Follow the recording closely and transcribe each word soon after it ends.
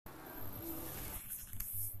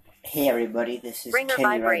Hey everybody, this is Ringer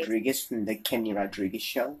Kenny vibrate. Rodriguez from The Kenny Rodriguez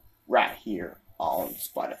Show, right here on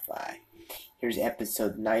Spotify. Here's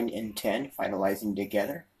episode 9 and 10, Finalizing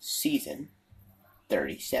Together, season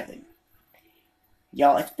 37.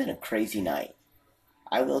 Y'all, it's been a crazy night.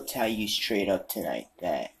 I will tell you straight up tonight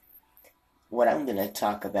that what I'm going to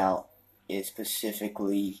talk about is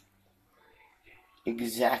specifically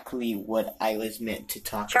exactly what I was meant to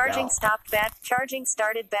talk Charging about. stopped. Charging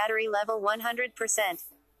started. Battery level 100%.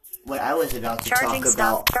 What I was about to Charging talk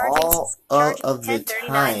about stopped. Charging. all Charging. of the 10:39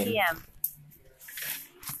 time p.m.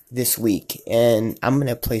 this week, and I'm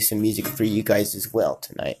gonna play some music for you guys as well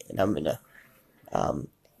tonight, and I'm gonna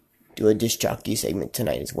do a disc jockey segment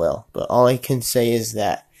tonight as well. But all I can say is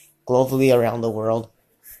that globally around the world,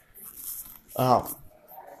 um,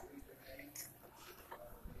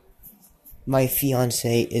 my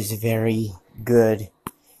fiance is very good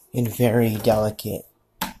and very delicate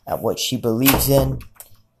at what she believes in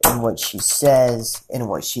and what she says and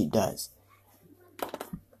what she does.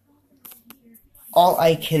 All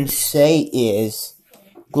I can say is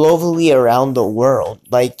globally around the world,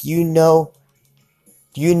 like you know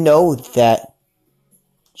that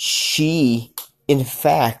she, in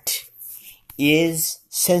fact, is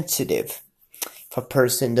sensitive. If a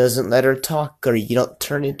person doesn't let her talk or you don't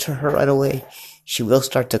turn into her right away, she will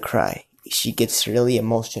start to cry. She gets really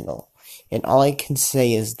emotional. And all I can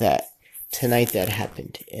say is that tonight that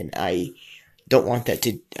happened, and I don't want that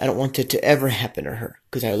to ever happen to her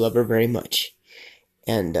because I love her very much.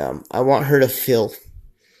 And I want her to feel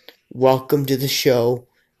welcome to the show.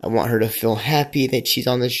 I want her to feel happy that she's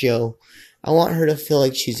on the show. I want her to feel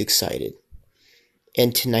like she's excited.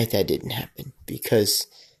 And tonight that didn't happen because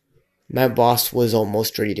my boss was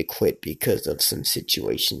almost ready to quit because of some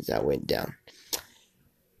situations that went down.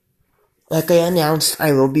 Like I announced,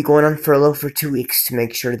 I will be going on furlough for 2 weeks to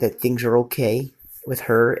make sure that things are okay with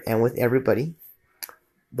her and with everybody.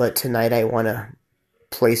 But tonight I want to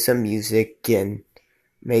play some music and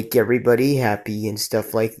make everybody happy and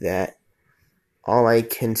stuff like that. All I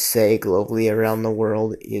can say globally around the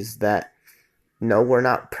world is that no, we're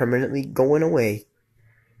not permanently going away.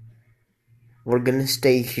 We're gonna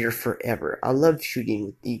stay here forever. I love shooting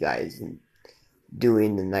with you guys and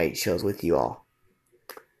doing the night shows with you all.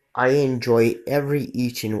 I enjoy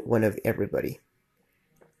each and one of everybody.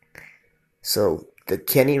 So the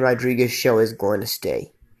Kenny Rodriguez show is going to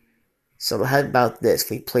stay. So how about this?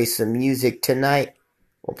 We play some music tonight,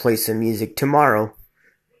 we'll play some music tomorrow,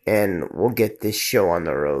 and we'll get this show on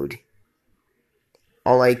the road.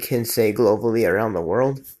 All I can say globally around the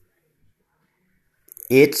world,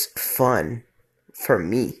 it's fun for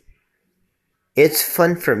me. It's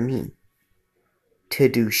fun for me to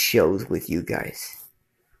do shows with you guys.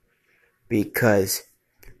 Because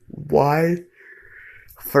why?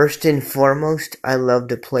 First and foremost, I love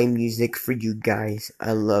to play music for you guys.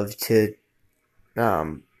 I love to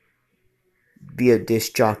be a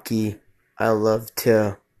disc jockey. I love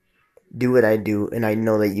to do what I do, and I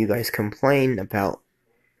know that you guys complain about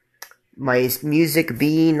my music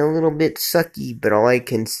being a little bit sucky, but all I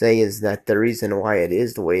can say is that the reason why it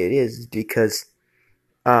is the way it is because,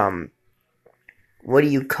 what do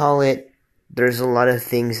you call it? There's a lot of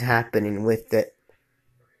things happening with it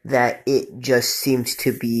that it just seems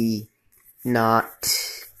to be not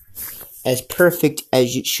as perfect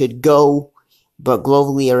as it should go, but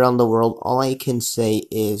globally around the world, all I can say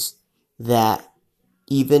is that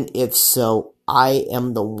even if so, I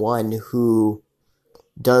am the one who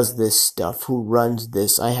does this stuff, who runs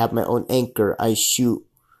this. I have my own anchor. I shoot.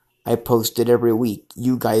 I post it every week.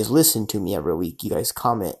 You guys listen to me every week. You guys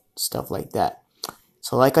comment, stuff like that.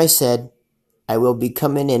 So like I said, I will be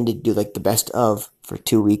coming in to do like the best of for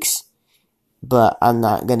 2 weeks, but I'm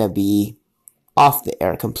not going to be off the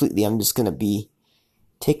air completely. I'm just going to be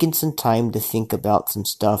taking some time to think about some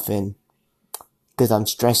stuff, and because I'm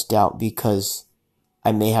stressed out because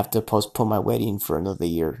I may have to postpone my wedding for another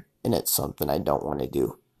year, and it's something I don't want to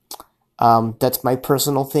do. That's my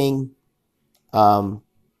personal thing. For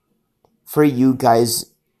you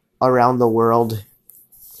guys around the world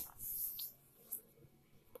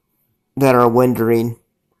that are wondering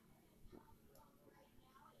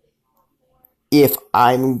if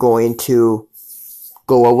I'm going to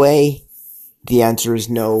go away, the answer is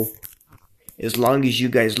no. As long as you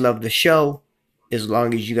guys love the show, as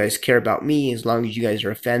long as you guys care about me, as long as you guys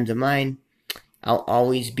are fans of mine, I'll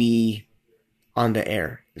always be on the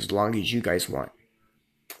air as long as you guys want.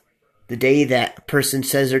 The day that a person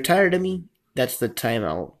says they're tired of me, that's the time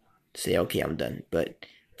I'll say, okay, I'm done. But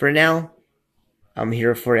for now, I'm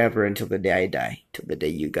here forever until the day I die. Till the day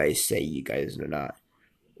you guys say you guys are not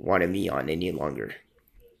wanting me on any longer.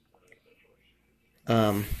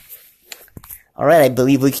 Alright, I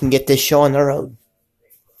believe we can get this show on the road.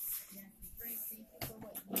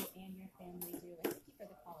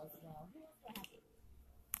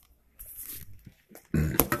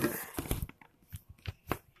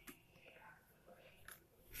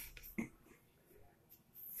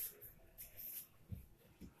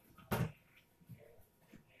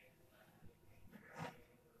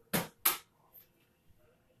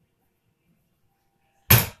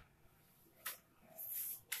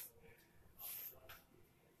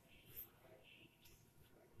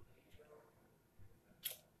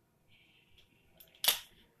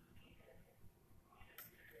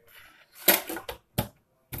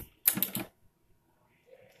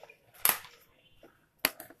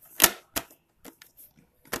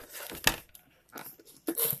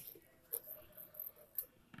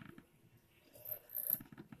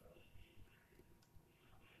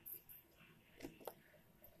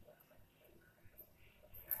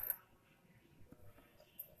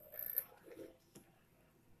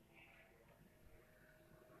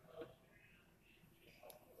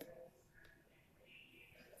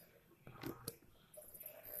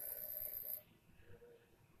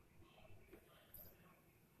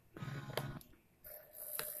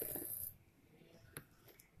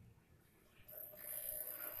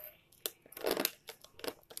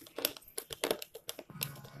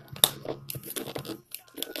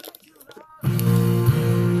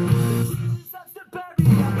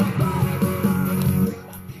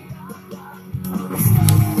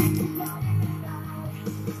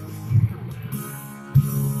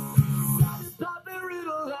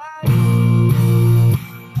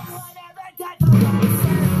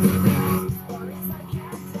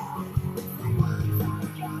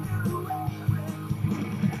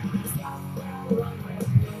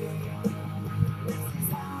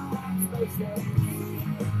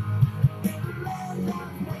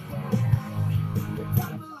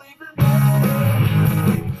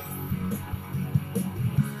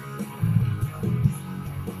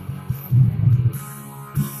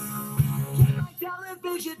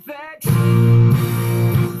 Television fix. On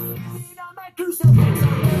my crucifix.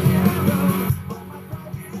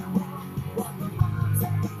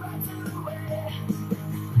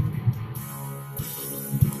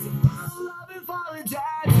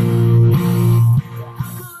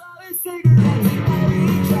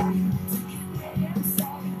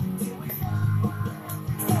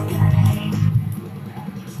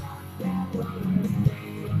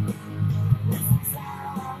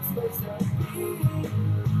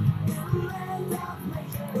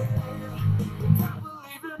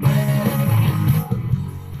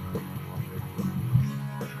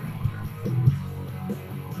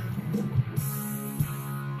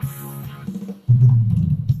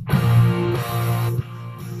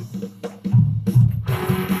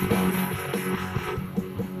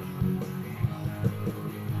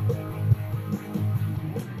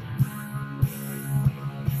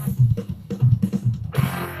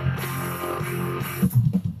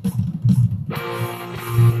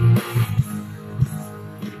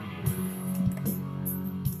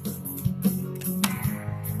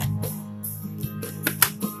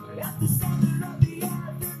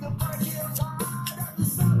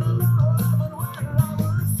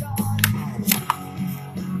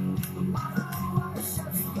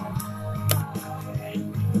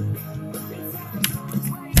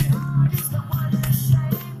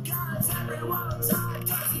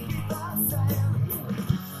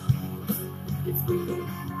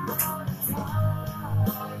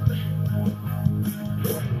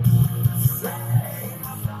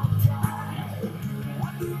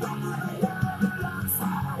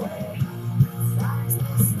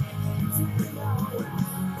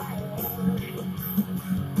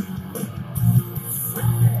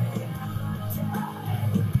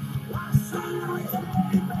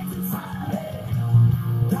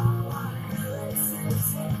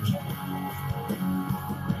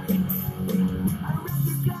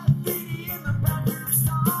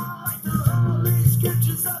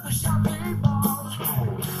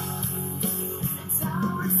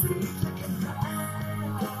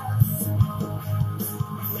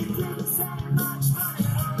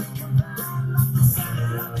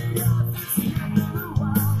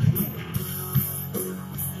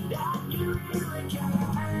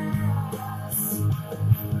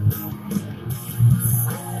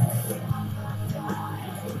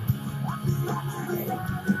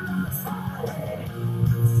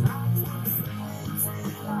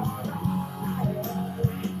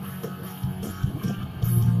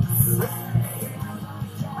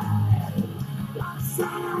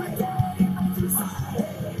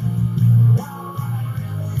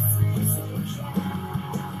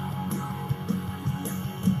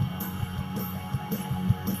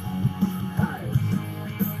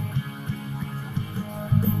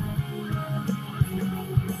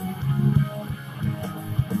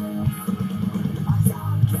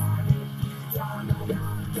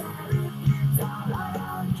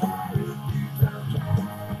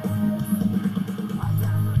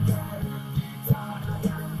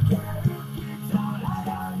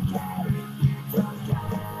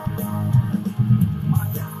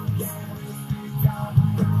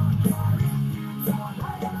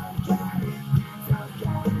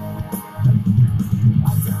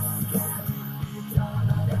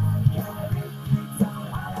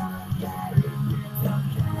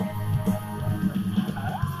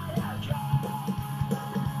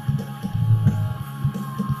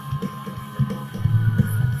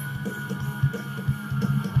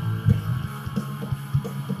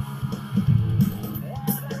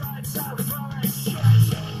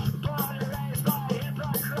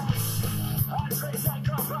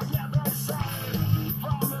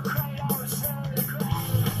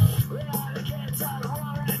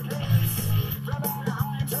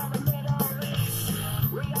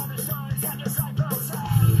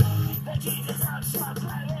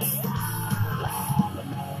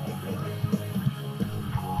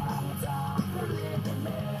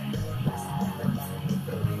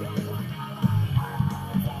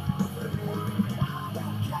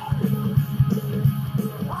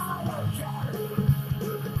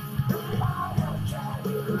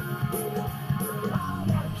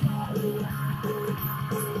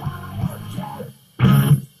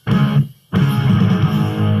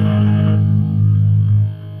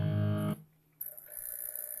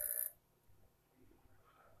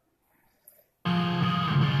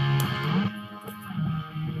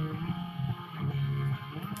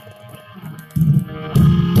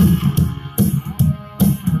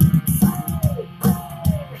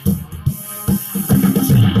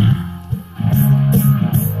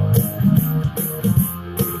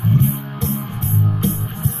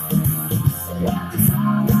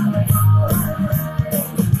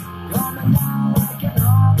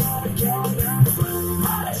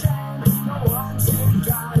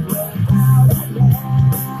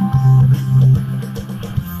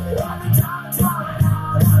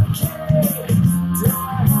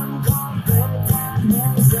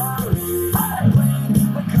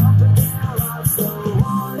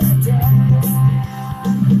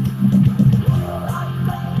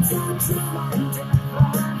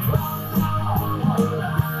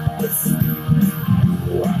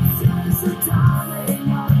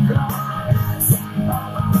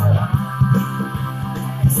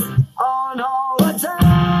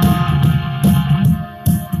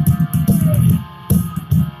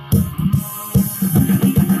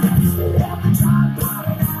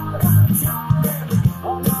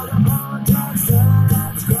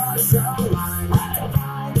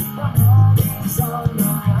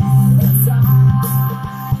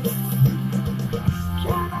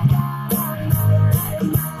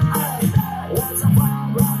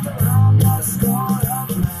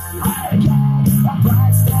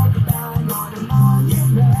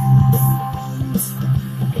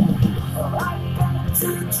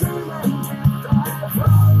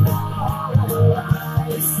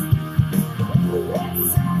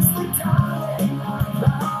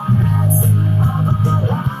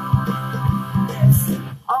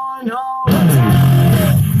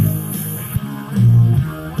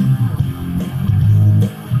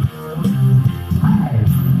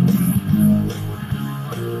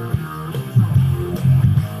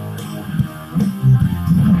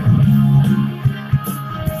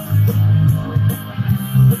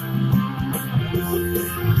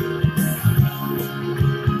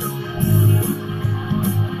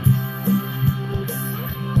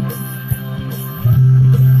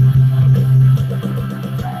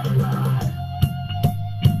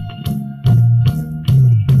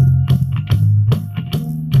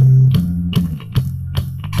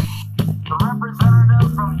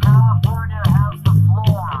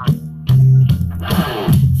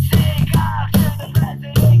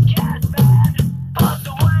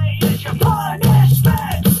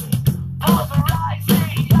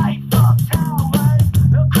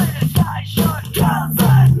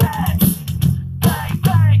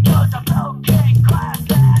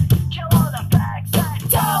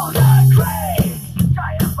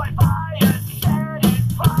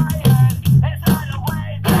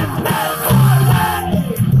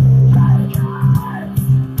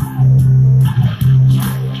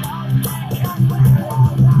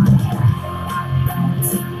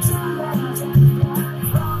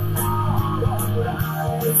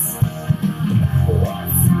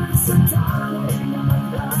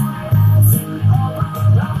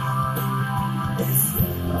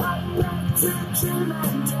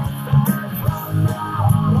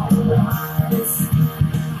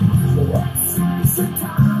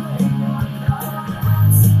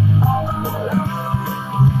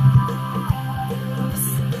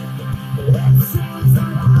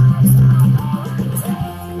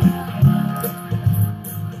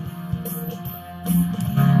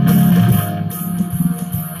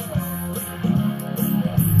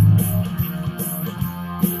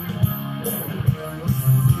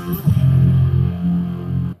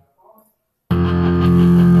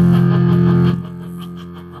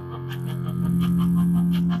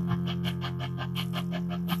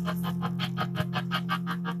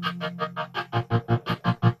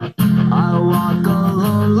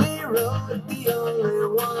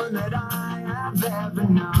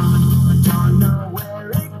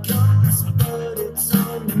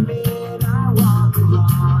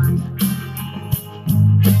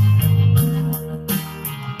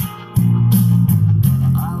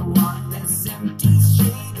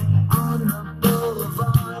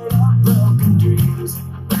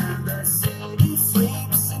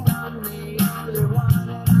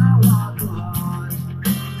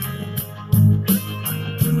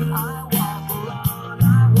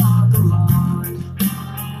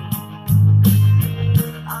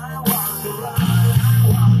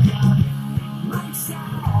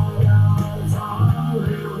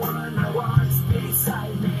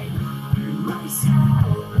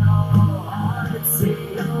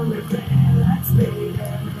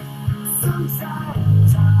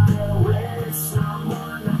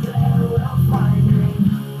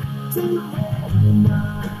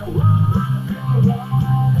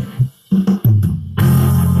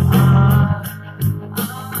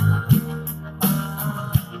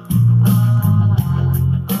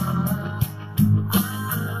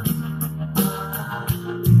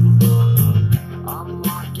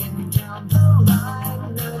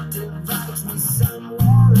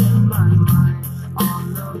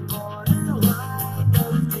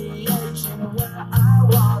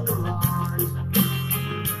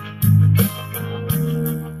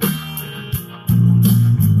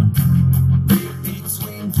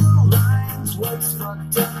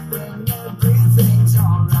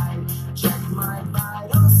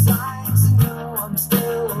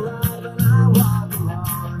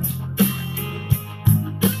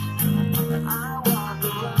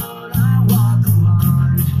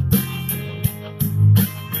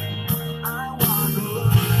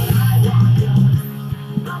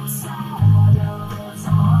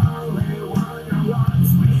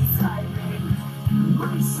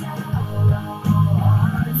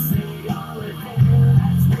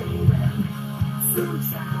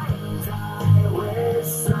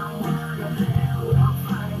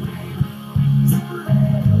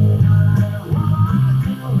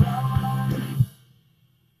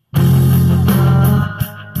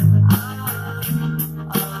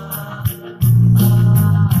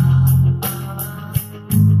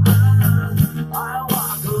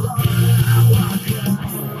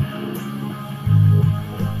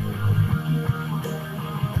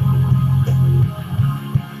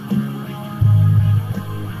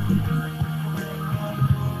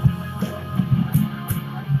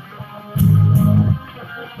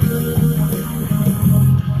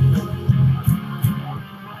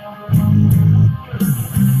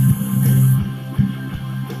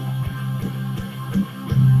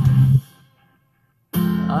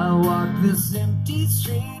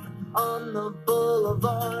 on the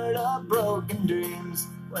boulevard of broken dreams,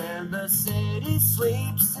 where the city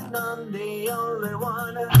sleeps and I'm the only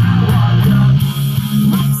one who walks up.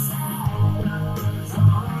 My shadow's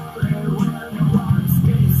only one who walks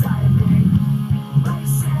beside me. My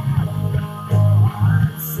shadow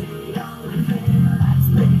wants the only thing that's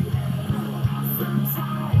bleeding.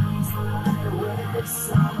 Sometimes I wish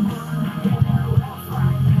someone here will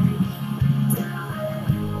find me.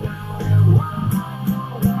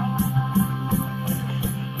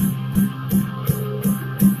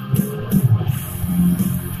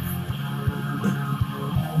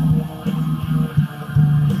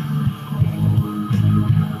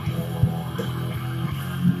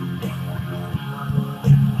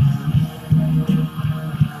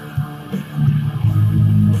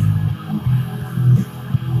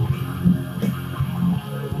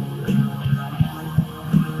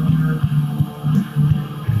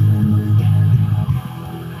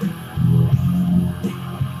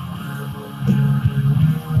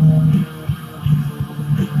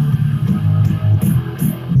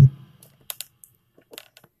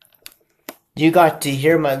 You got to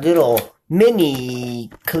hear my little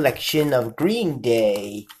mini collection of Green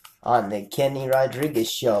Day on the Kenny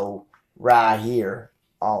Rodriguez Show right here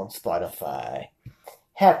on Spotify.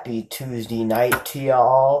 Happy Tuesday night to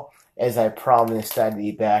y'all. As I promised, I'd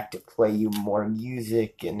be back to play you more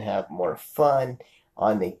music and have more fun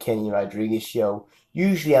on the Kenny Rodriguez Show.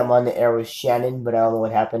 Usually I'm on the air with Shannon, but I don't know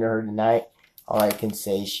what happened to her tonight. All I can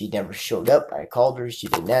say is she never showed up. I called her, she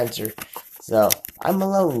didn't answer. So, I'm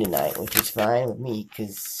alone tonight, which is fine with me,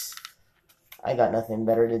 because I got nothing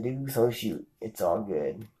better to do, so shoot, it's all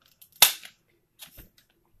good.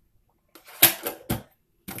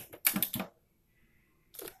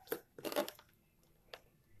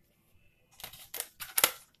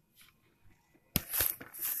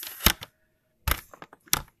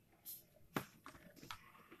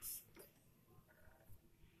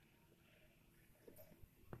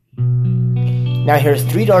 Now here's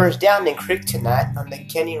 $3 Down and Kryptonite on the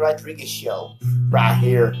Kenny Rodriguez Show, right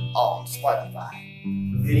here on Spotify.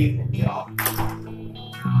 Good evening, y'all.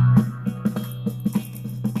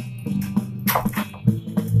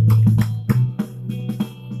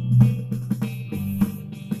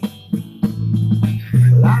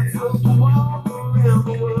 Well, I took a walk around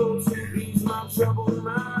the world to ease my troubled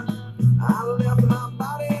mind. I left my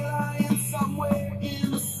body lying somewhere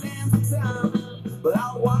in the sands of time, but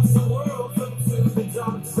I watched the world flip to the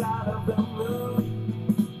dark side of the moon.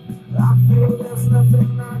 I feel there's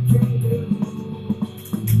nothing I can do.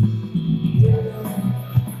 Yeah.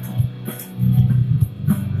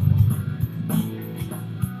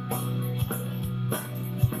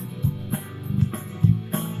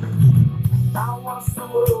 I watched the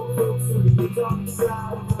world flip to the dark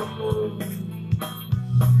side of the moon.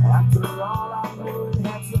 After all, I knew it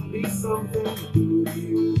had to be something to do with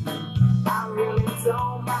you. I really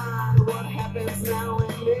don't mind what happens now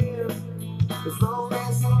and then, as long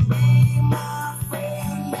as you be my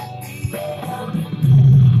friend at the end.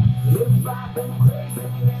 If I've been crazy,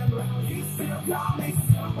 then you still call me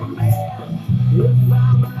Superman. If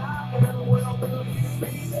I'm alive and well, will you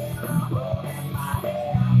be there holding my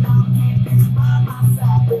hand? I'll keep you by my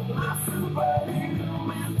side with my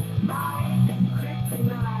superhuman mind,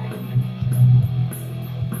 kryptonite.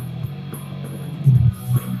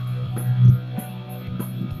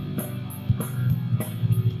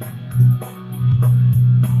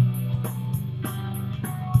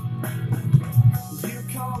 You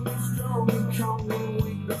call me strong, you call me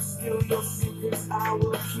weak, but still your secrets I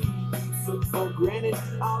will keep. Took for granted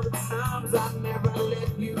all the times I never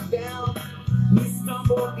let you down. You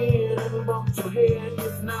stumble again and bumped your head.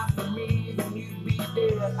 If not for me, then you'd be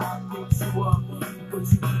dead. I picked you up, put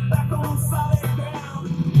you back on solid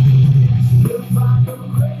ground. If I go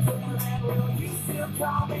crazy, then will you still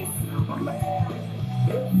call me Superman?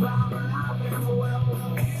 If I'm alive and well,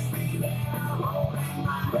 will you be there holding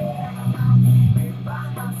my hand? I'll keep you by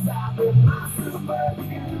my side with my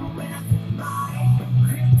superhuman mind,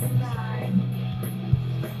 kryptonite.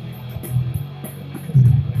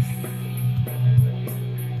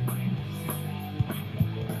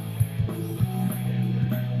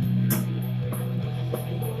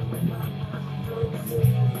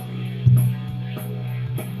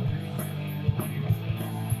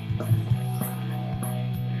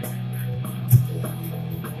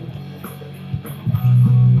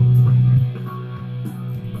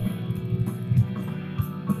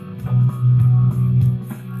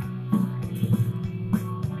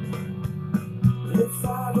 If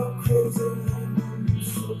I go crazy, then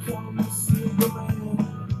she'll call me Superman.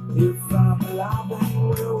 If I'm alive and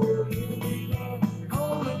well, will you be there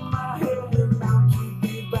holding my hand?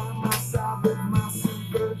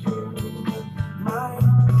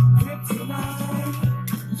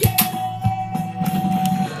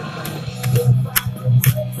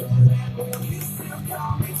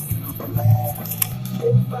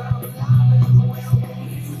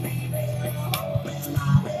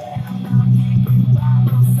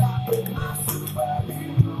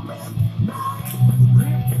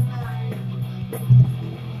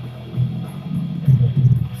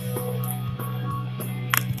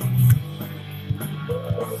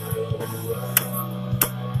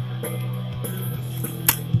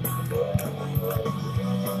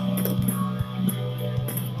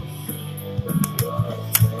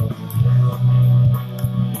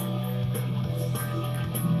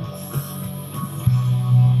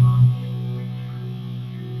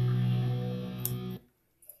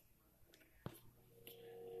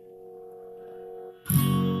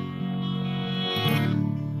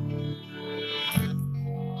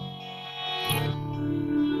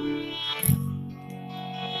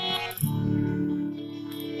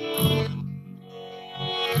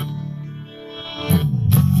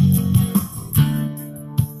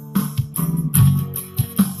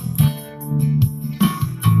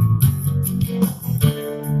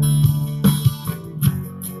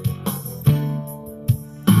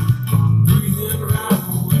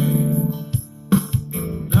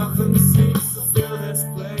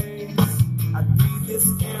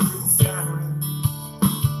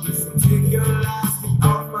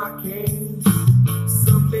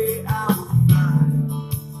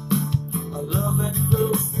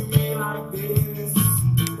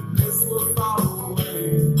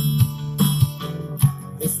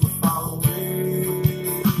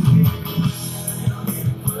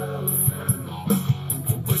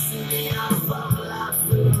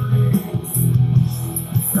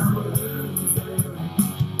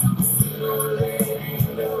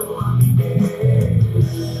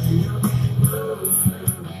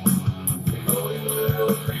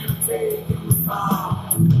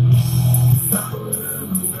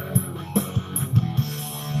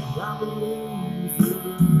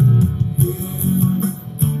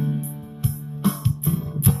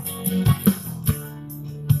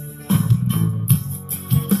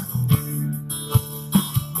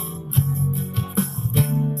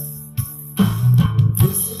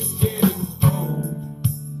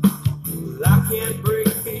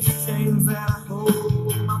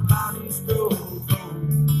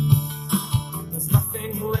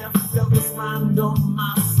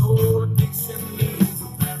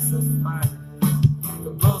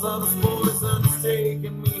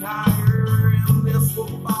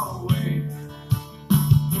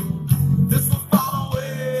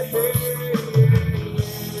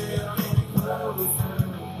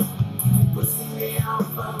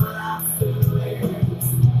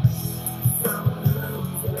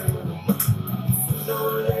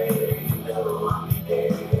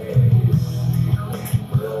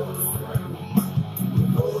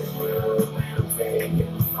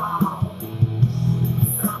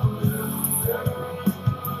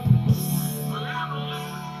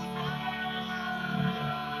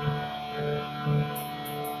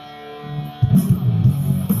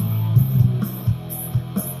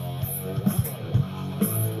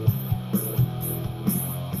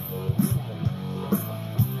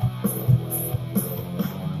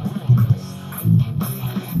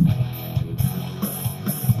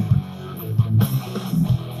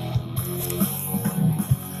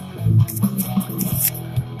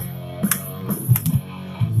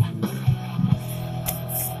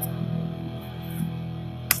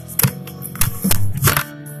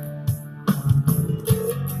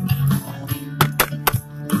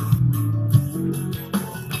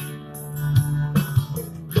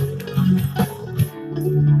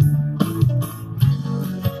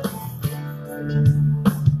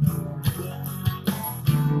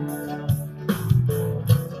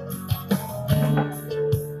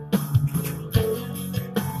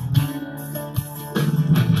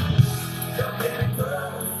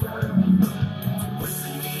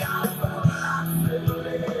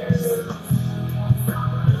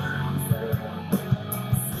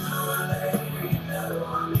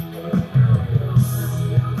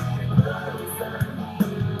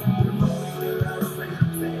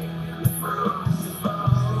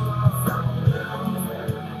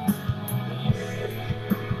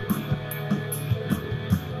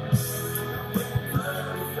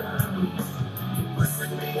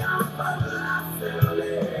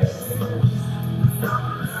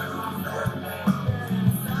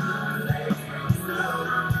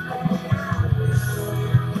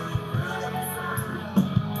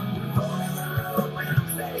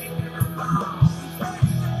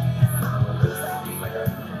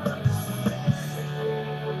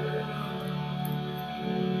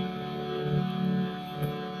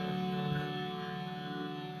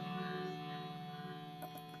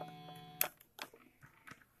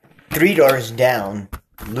 Three Doors Down,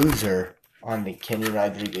 Loser, on the Kenny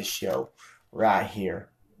Rodriguez Show, right here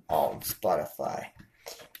on Spotify.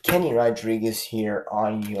 Kenny Rodriguez here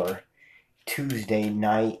on your Tuesday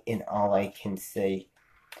night, and all I can say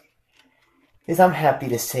is I'm happy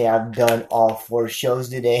to say I've done all 4 shows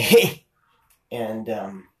today. And,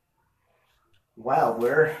 wow,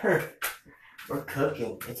 we're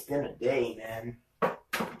cooking. It's been a day, man.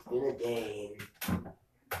 It's been a day.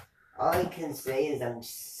 All I can say is I'm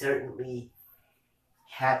certainly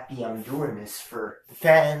happy I'm doing this for the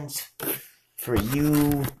fans, for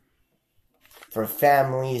you, for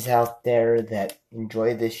families out there that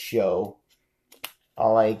enjoy this show.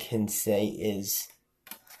 All I can say is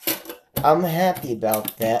I'm happy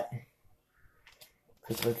about that.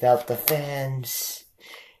 Because without the fans,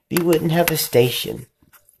 we wouldn't have a station.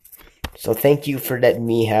 So thank you for letting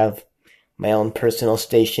me have my own personal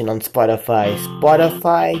station on Spotify.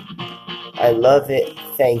 Spotify, I love it.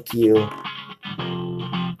 Thank you.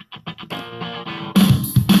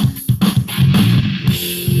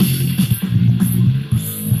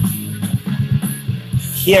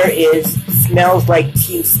 Here is Smells Like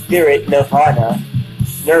Teen Spirit Nirvana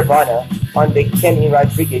on the Kenny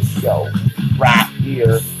Rodriguez Show, right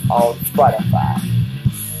here on Spotify.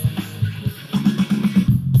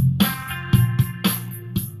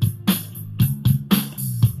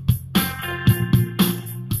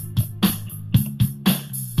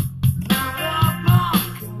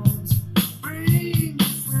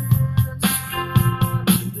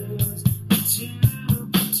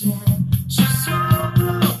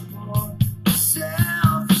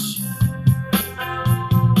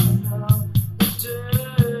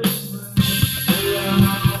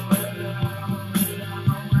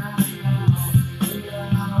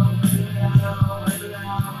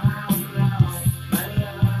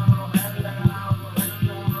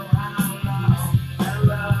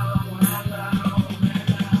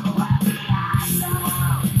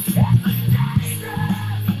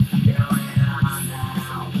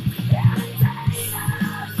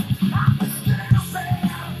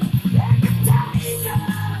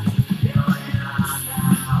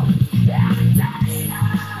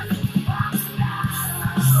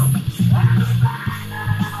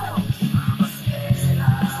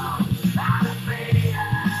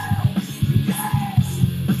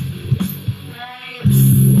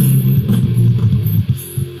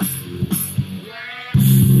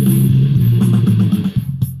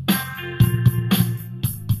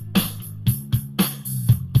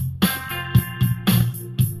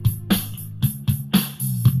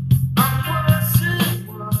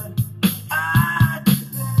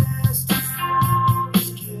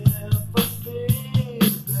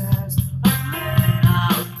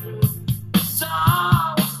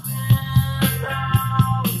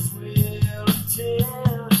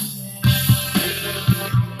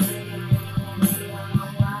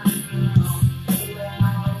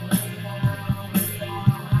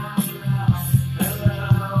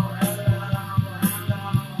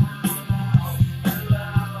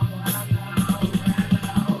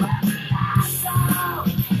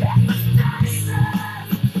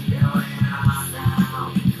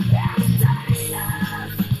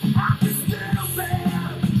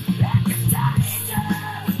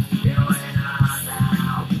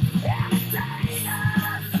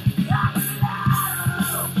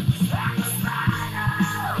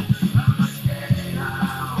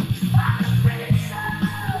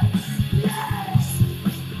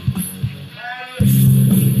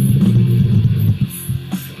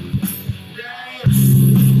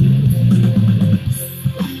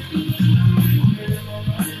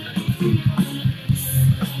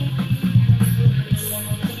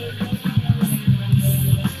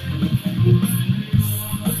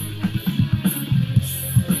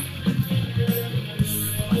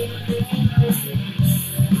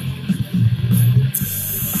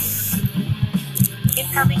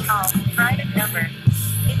 Incoming call. Private number.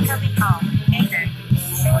 Incoming call. Anchor.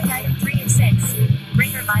 Showing item 3 and 6.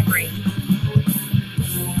 Ringer vibrate.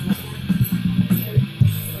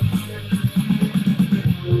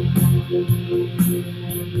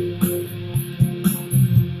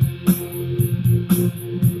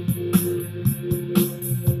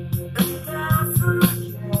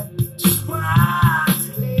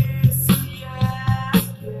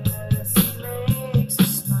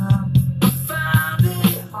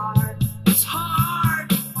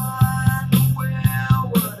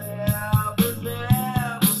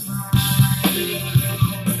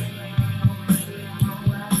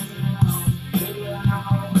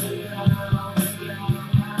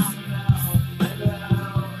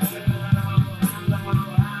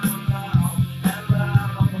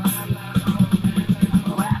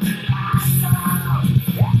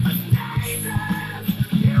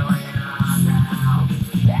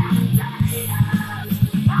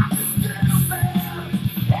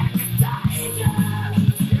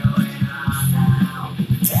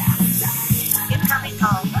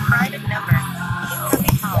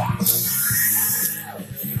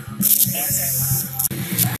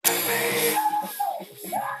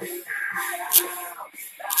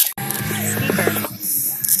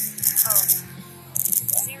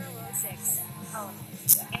 Home.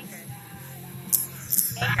 Anchor.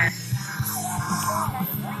 Anchor. Item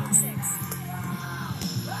 3 and 6.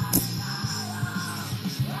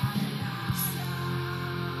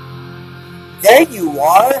 There you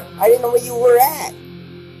are. I didn't know where you were at.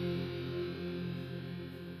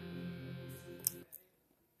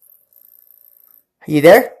 Are you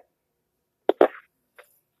there?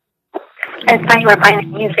 I thought you were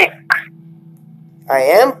playing music. I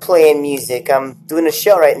am playing music. I'm doing a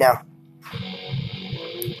show right now.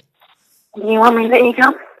 Do you want me to let you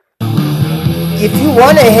go? If you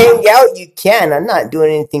want to hang out, you can. I'm not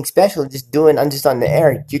doing anything special. I'm just on the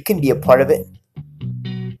air. You can be a part of it.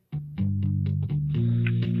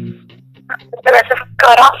 The rest of them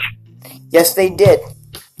got off. Yes, they did.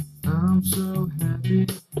 I'm so happy,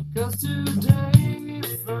 'cause today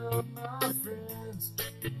found my friends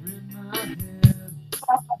in my head.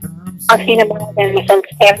 I'll see you tomorrow then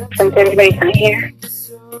since everybody's not here.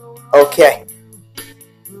 Okay.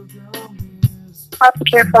 I'll be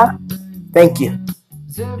careful. Thank you.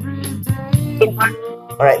 Goodbye.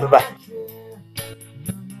 All right. Bye-bye.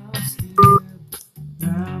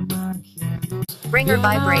 Ringer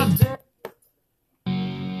vibrate.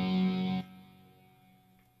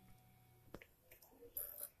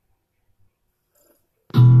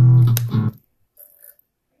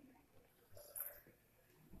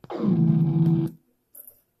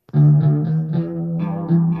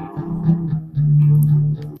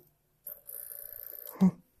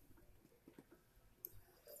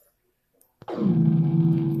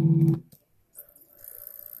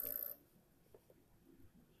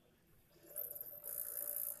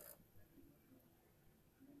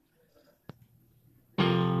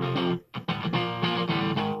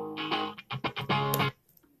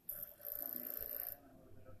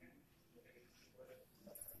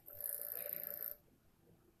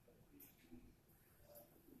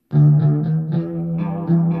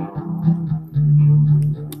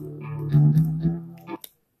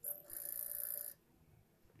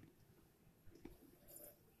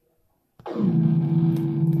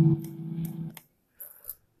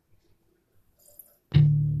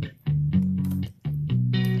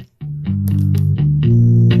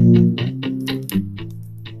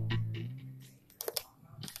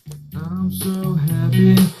 I'm so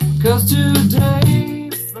happy, 'cause today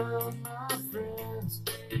found my friends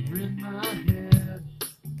in my head.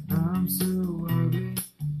 I'm so ugly,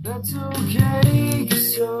 that's okay,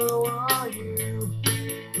 'cause so are you.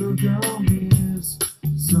 Look on this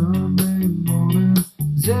Sunday morning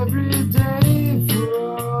is every day for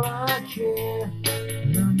all I care.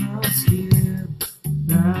 And I'm not scared,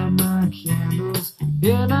 light my candles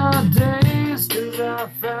in our days, 'cause I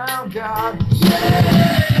found God.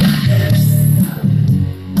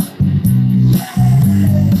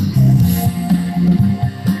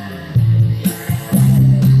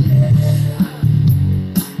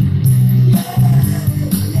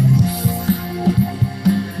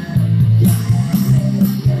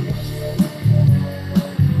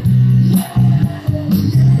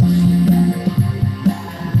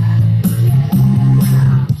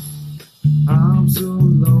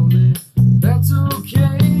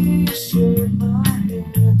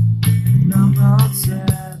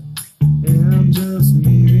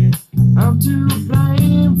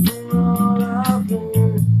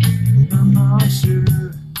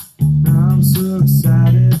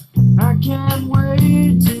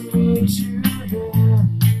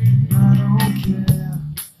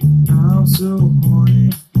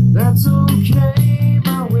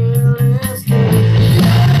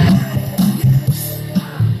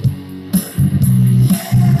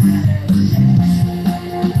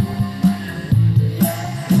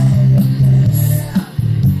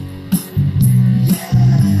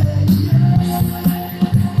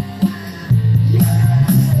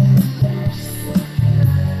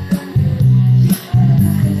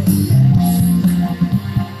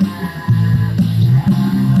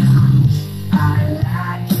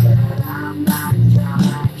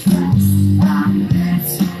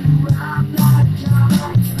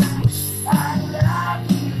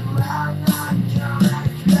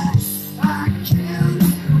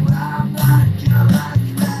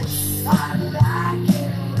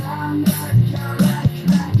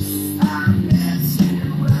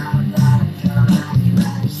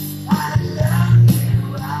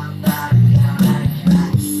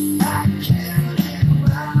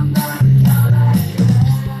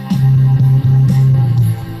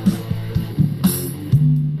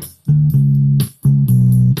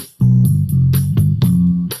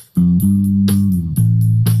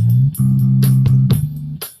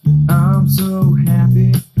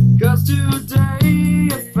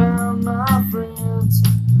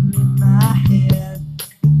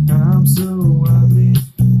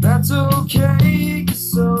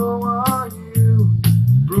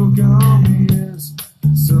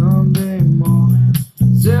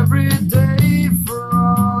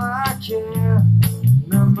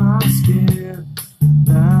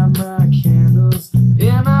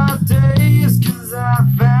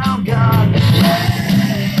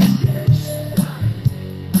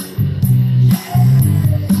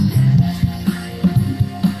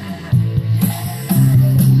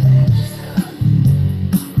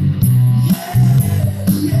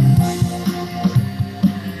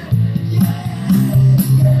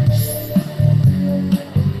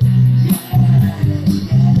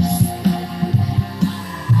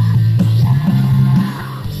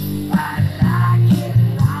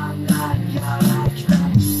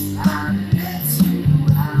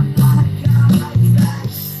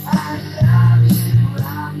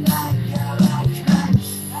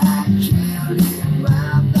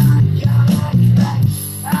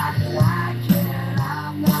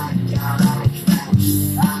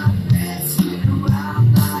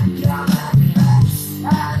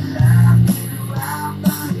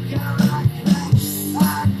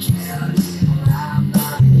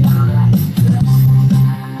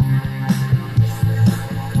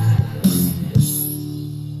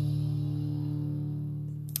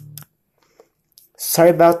 Sorry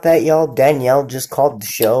about that, y'all. Danielle just called the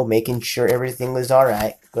show, making sure everything was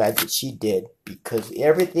alright. Glad that she did, because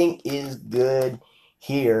everything is good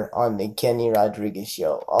here on the Kenny Rodriguez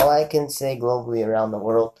Show. All I can say globally around the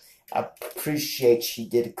world, I appreciate she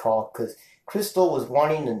did call, because Crystal was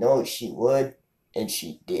wanting to know if she would, and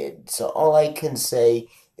she did. So all I can say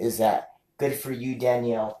is that good for you,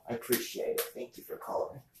 Danielle. I appreciate it. Thank you for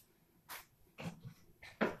calling.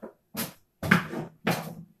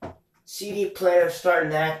 CD player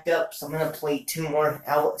starting to act up, so I'm gonna play 2 more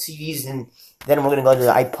CDs and then we're gonna go to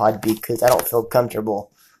the iPod because I don't feel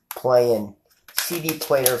comfortable playing CD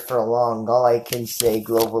player for long. All I can say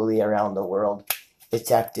globally around the world,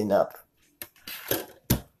 it's acting up.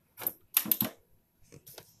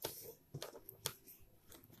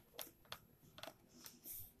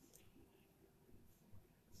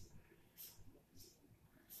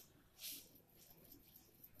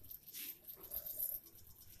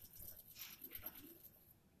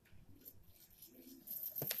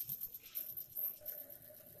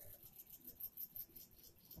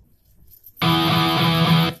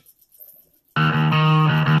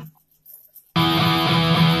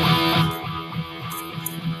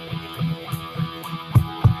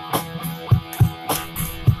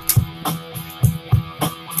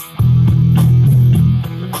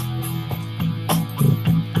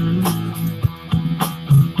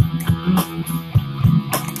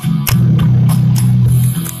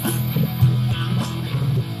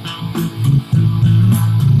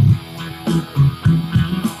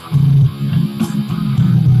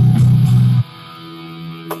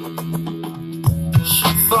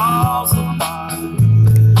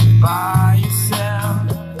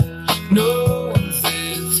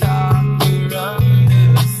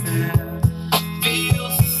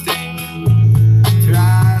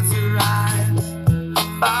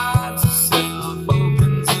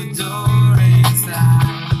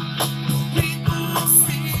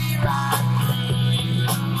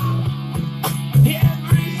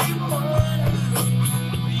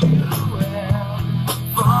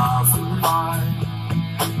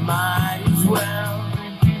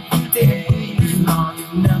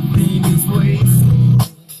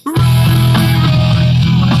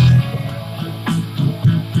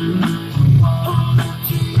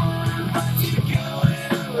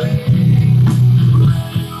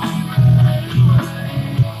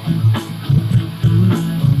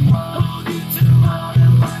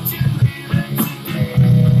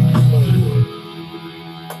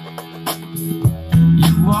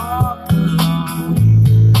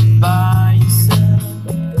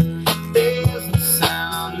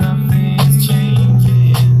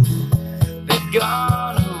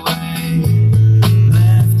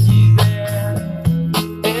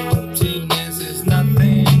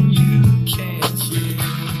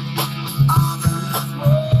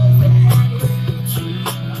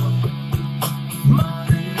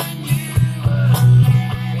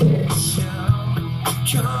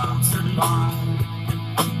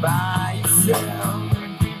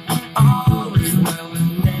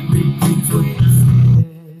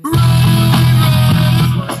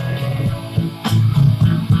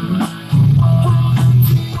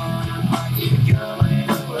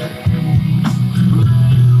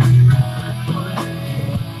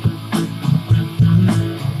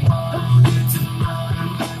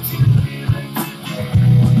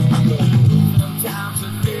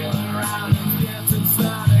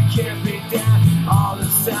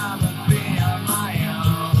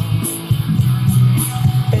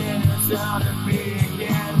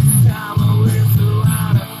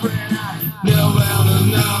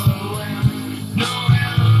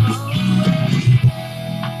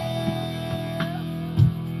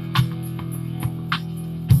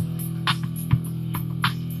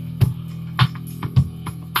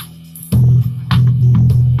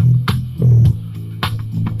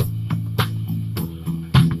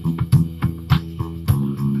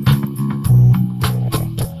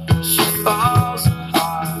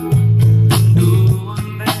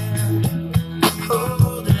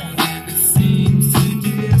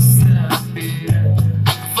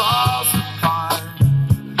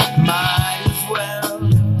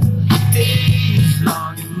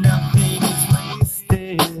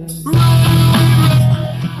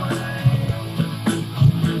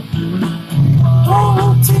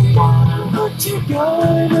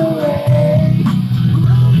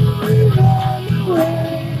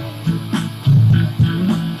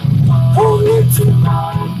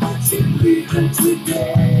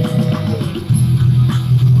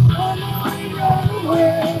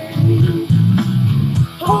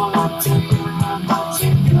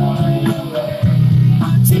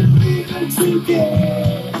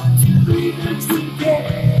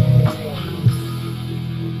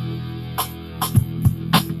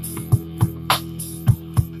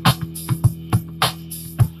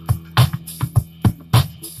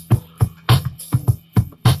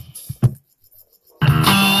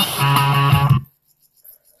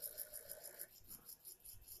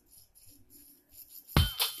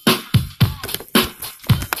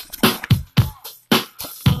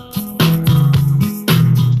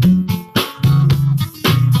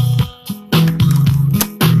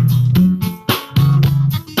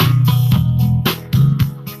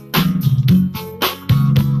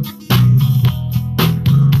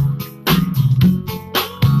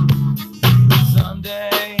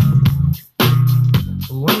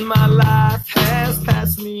 When my life has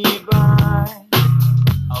passed me by,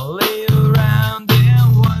 I'll lay around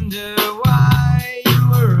and wonder why you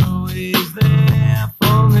were always there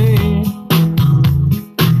for me.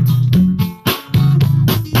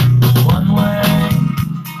 One way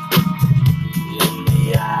in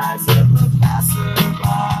the eyes of the passerby,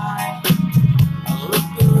 I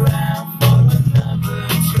look around for another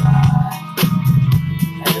try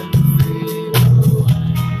and fade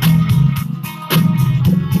away.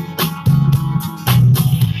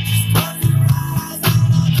 Close your eyes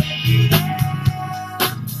and I'll take you there.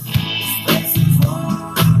 This place is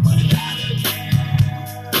warm without a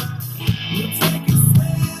care. We'll take a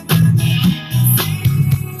swim in the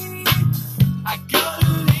sea. I gotta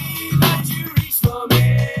leave as you reach for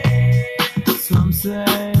me. Some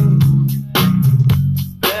say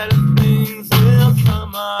better things will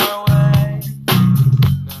come our way.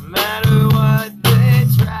 No matter what they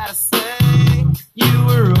try to say, you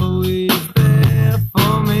were always there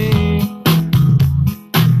for me.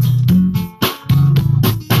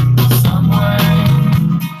 Somewhere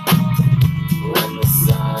when the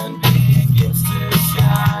sun begins to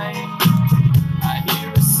shine, I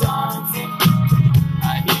hear a song,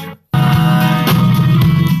 I hear a line,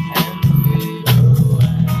 and fade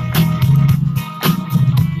away,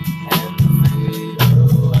 and fade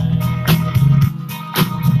away.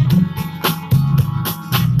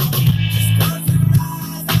 Just close your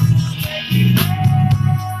eyes and I'll take you there.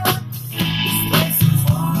 This place is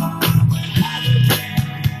warm without a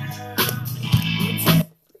care. We'll take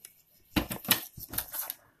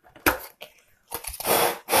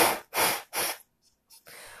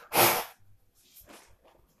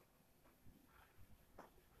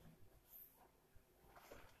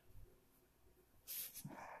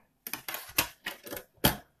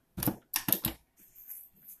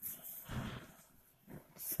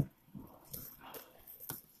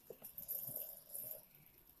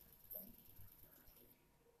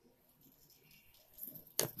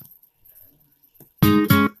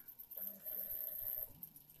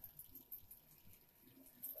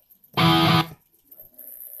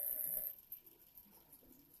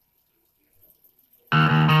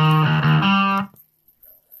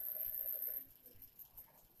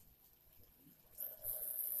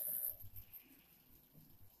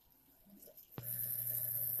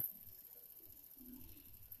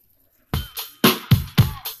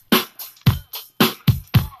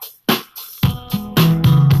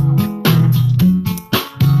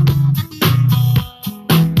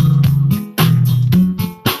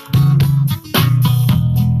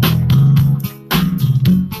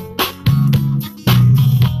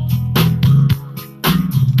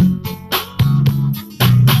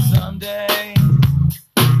someday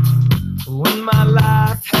when my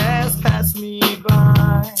life has passed me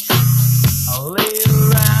by, I'll lay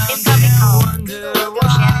around Incoming and call. wonder Google why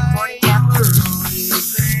Shannon for you tap. were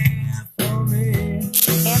always there for me.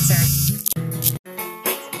 Answer.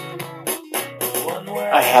 One way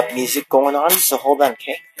I have music going on, so hold on,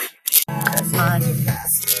 okay?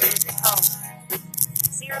 Pause. Home.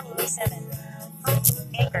 007. Home.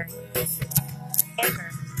 Anchor.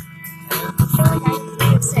 Anchor. Show item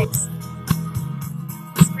 3 of 6.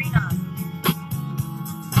 Screen off.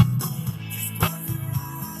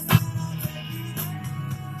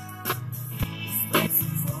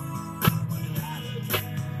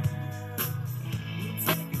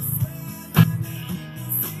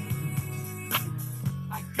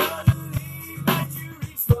 I gotta leave as you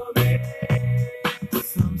reach for me.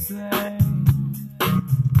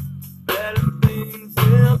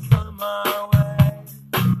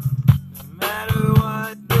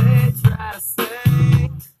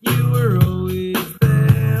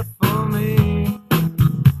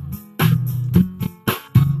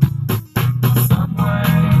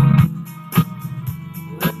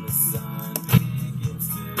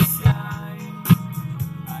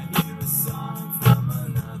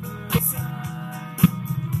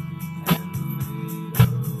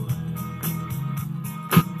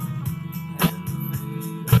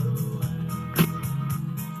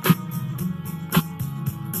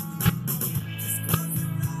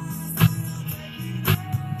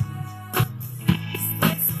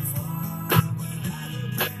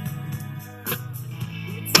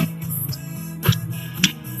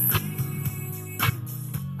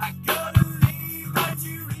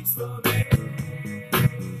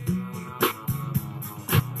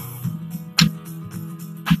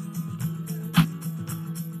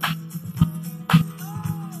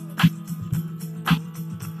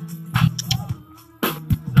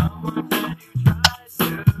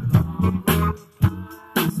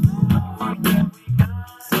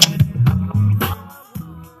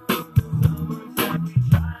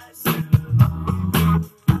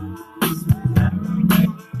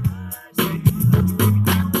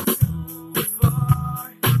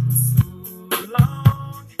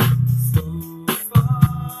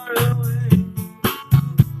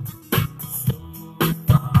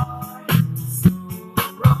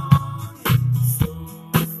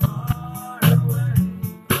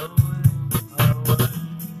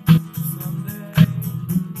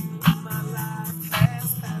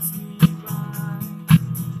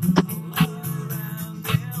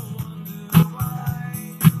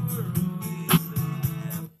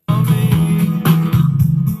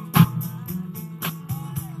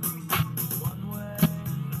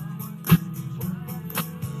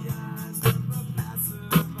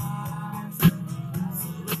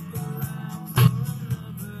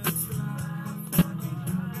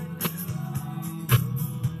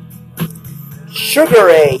 Sugar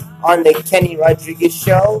Ray on the Kenny Rodriguez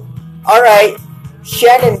show. Alright,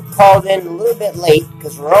 Shannon called in a little bit late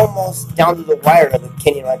because we're almost down to the wire of the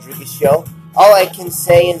Kenny Rodriguez show. All I can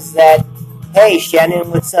say is that, hey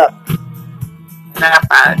Shannon, what's up? Not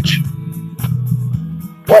much.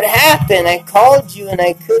 What happened? I called you and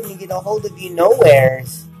I couldn't get a hold of you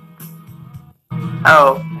nowheres.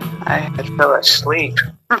 Oh, I had fell asleep.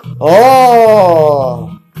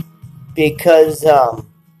 Oh, because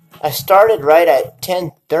I started right at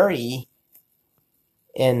 10:30,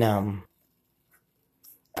 and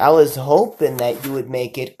I was hoping that you would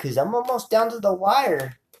make it because I'm almost down to the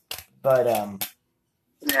wire. But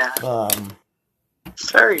Yeah.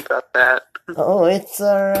 Sorry about that. oh, it's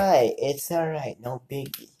alright. It's alright. No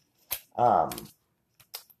biggie.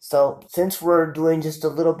 So since we're doing just a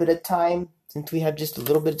little bit of time, since we have just a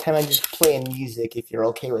little bit of time, I'm just playing music. If you're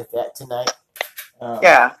okay with that tonight.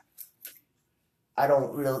 Yeah.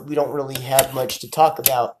 We don't really have much to talk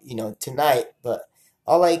about, tonight. But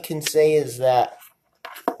all I can say is that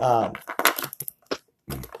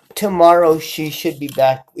tomorrow she should be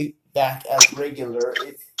back as regular.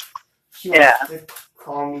 If she wants to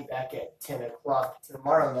call me back at 10 o'clock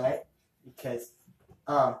tomorrow night, because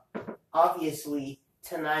obviously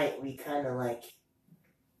tonight we kind of like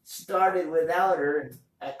started without her. And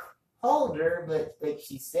I called her, but like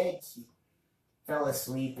she said, she fell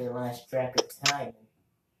asleep and lost track of time.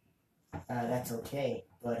 That's okay,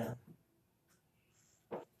 but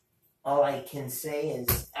all I can say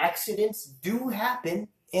is accidents do happen,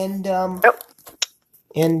 and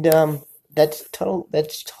that's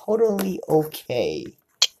totally okay.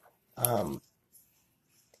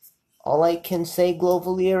 All I can say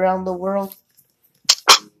globally around the world,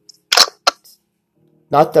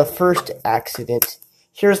 not the first accident.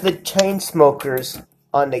 Here's the Chainsmokers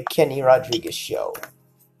on the Kenny Rodriguez show.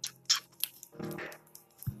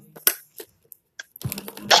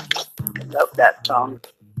 I love that song.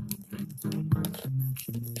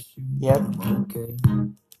 Yep.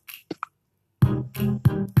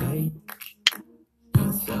 Hey,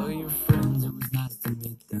 tell your friends it was nice to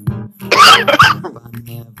meet them. I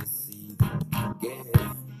never see them again.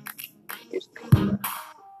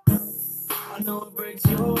 I know it breaks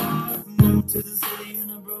your heart. Moved to the city in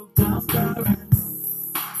a broke down car.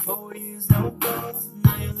 4 years no calls.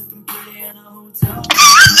 Now you're looking pretty in a hotel.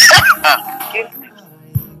 Excuse me.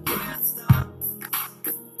 Can't stop.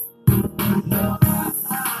 No,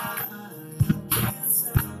 can't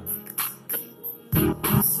stop.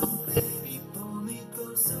 So baby, pull me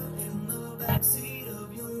closer in the backseat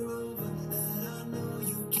of your Rover that I know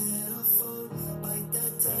you can't afford. Bite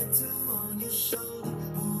that tattoo on your shoulder.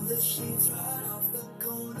 Pull the sheets right off the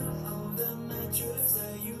corner of the mattress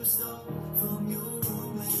that you stole from your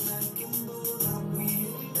roommate back in Boulder. We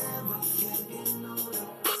ain't never getting older.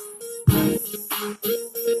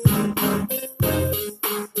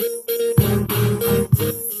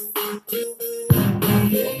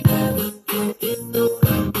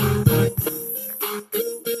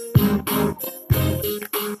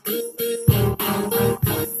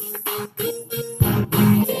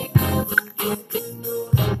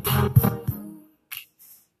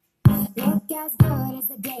 Look as good as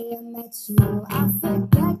the day I met you. I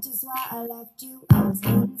forget just why I left you. I was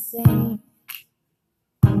insane.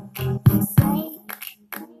 Say,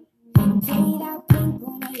 played out Pink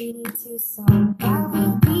 182 song. Now we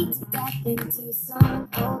beat to death in Tucson.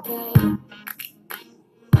 Okay.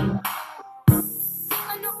 I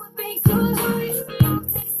know it breaks your heart.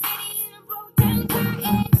 Moved to the city in a broke down car.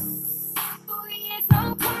 And 4 years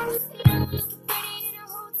no calls. Now I'm looking pretty in a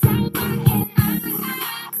hotel bar. And I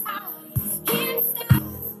can't stop.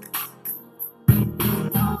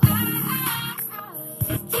 No, I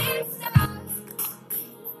can't stop.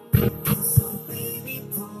 So baby,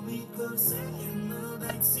 pull me closer in the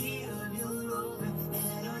backseat of your Rover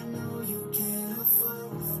that I know you can't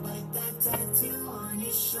afford. Bite that tattoo on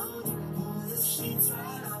your shoulder. Pull the sheets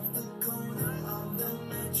right off the corner of the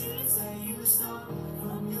mattress that you stole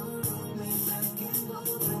from your roommate back in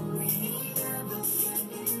Boulder. We ain't ever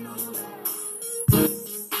getting older. We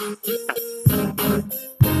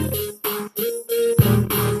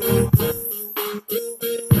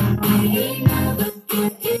ain't never getting older. We ain't never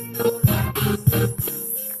getting older.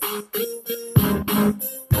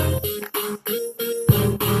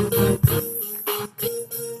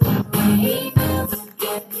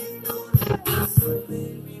 So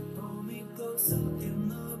baby, pull me closer in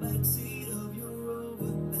the backseat of your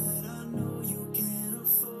Rover that I know you can't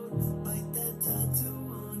afford. Bite that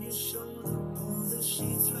tattoo on your shoulder. Pull the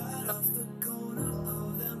sheets right off the corner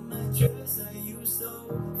of that mattress that you stole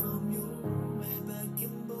from your roommate back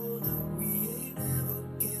in Boulder. We ain't never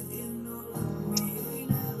getting older. We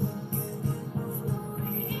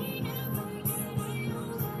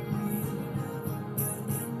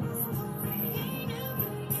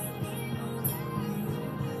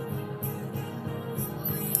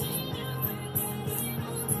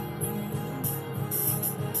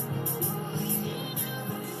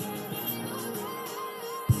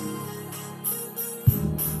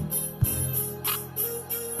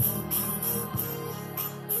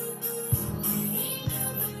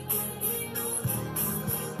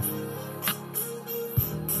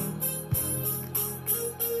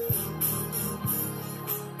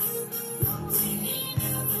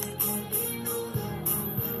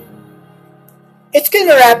It's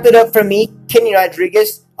gonna wrap it up for me, Kenny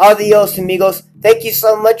Rodriguez. Adios, amigos. Thank you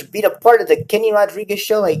so much for being a part of the Kenny Rodriguez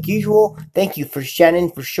show, like usual. Thank you for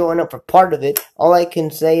Shannon for showing up for part of it. All I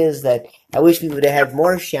can say is that I wish we would have had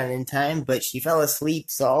more Shannon time, but she fell asleep.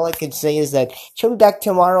 So all I can say is that she'll be back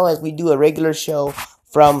tomorrow as we do a regular show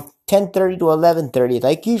from 10:30 to 11:30,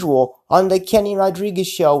 like usual, on the Kenny Rodriguez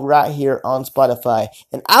show right here on Spotify.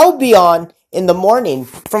 And I'll be on in the morning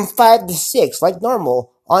from 5 to 6, like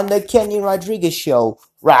normal, on the Kenny Rodriguez show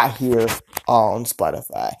right here on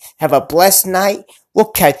Spotify. Have a blessed night. We'll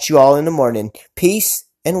catch you all in the morning. Peace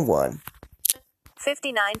and one.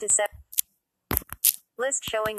 59 to 7. List showing